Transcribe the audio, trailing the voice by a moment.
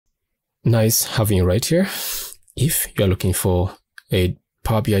Nice having you right here. If you're looking for a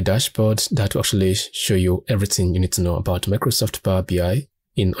Power BI dashboard that will actually show you everything you need to know about Microsoft Power BI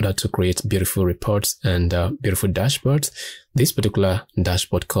in order to create beautiful reports and beautiful dashboards, this particular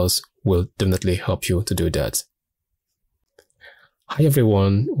dashboard course will definitely help you to do that. Hi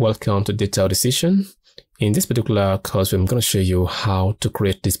everyone, welcome to Data Decision. In this particular course, I'm going to show you how to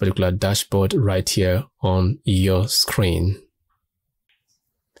create this particular dashboard right here on your screen.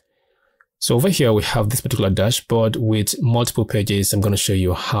 So over here, we have this particular dashboard with multiple pages. I'm going to show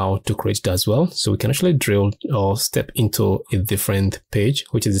you how to create that as well. So we can actually drill or step into a different page,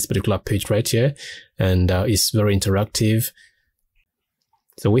 which is this particular page right here. And it's very interactive.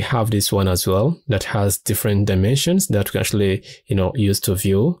 So we have this one as well that has different dimensions that we can actually, use to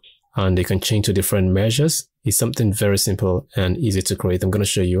view, and they can change to different measures. It's something very simple and easy to create. I'm going to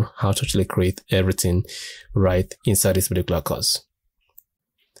show you how to actually create everything right inside this particular course.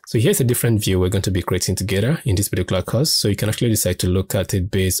 So here's a different view we're going to be creating together in this particular course. So you can actually decide to look at it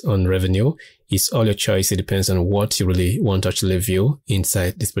based on revenue. It's all your choice. It depends on what you really want to actually view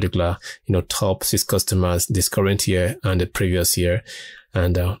inside this particular, top 6 customers this current year and the previous year.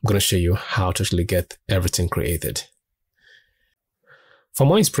 And I'm going to show you how to actually get everything created. For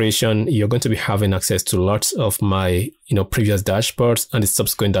more inspiration, you're going to be having access to lots of my, previous dashboards and the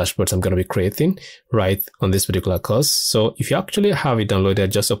subsequent dashboards I'm going to be creating right on this particular course. So if you actually have it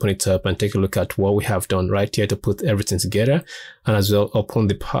downloaded, just open it up and take a look at what we have done right here to put everything together, and as well open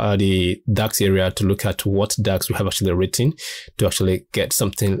the DAX area to look at what DAX we have actually written to actually get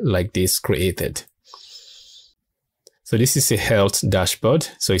something like this created. So this is a health dashboard.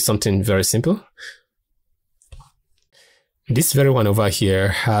 So it's something very simple. This very one over here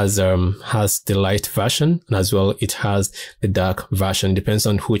has the light version, and as well it has the dark version. Depends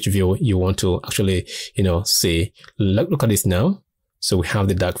on which view you want to actually, see. Look at this now. So we have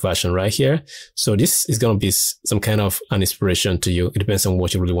the dark version right here. So this is going to be some kind of an inspiration to you. It depends on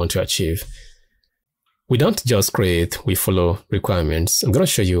what you really want to achieve. We don't just create, we follow requirements. I'm going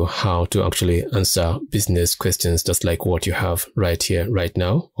to show you how to actually answer business questions, just like what you have right here, right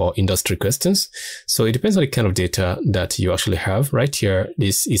now, or industry questions. So it depends on the kind of data that you actually have right here.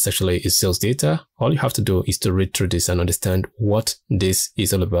 This is actually sales data. All you have to do is to read through this and understand what this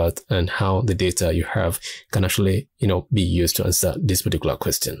is all about and how the data you have can actually, be used to answer this particular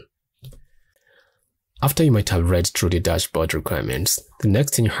question. After you might have read through the dashboard requirements, the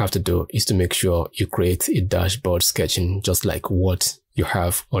next thing you have to do is to make sure you create a dashboard sketching just like what you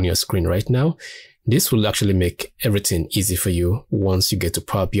have on your screen right now. This will actually make everything easy for you. Once you get to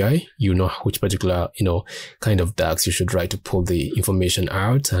Power BI, you know which particular, kind of DAX you should write to pull the information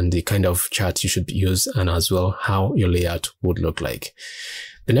out, and the kind of chart you should use, and as well how your layout would look like.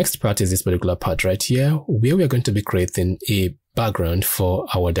 The next part is this particular part right here, where we are going to be creating a background for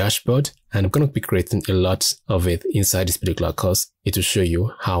our dashboard, and I'm going to be creating a lot of it inside this particular course. It will show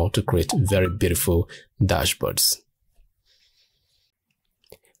you how to create very beautiful dashboards.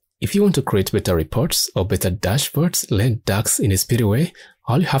 If you want to create better reports or better dashboards, learn DAX in a speedy way,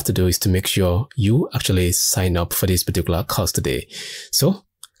 all you have to do is to make sure you actually sign up for this particular course today. So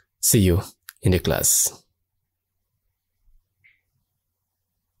see you in the class.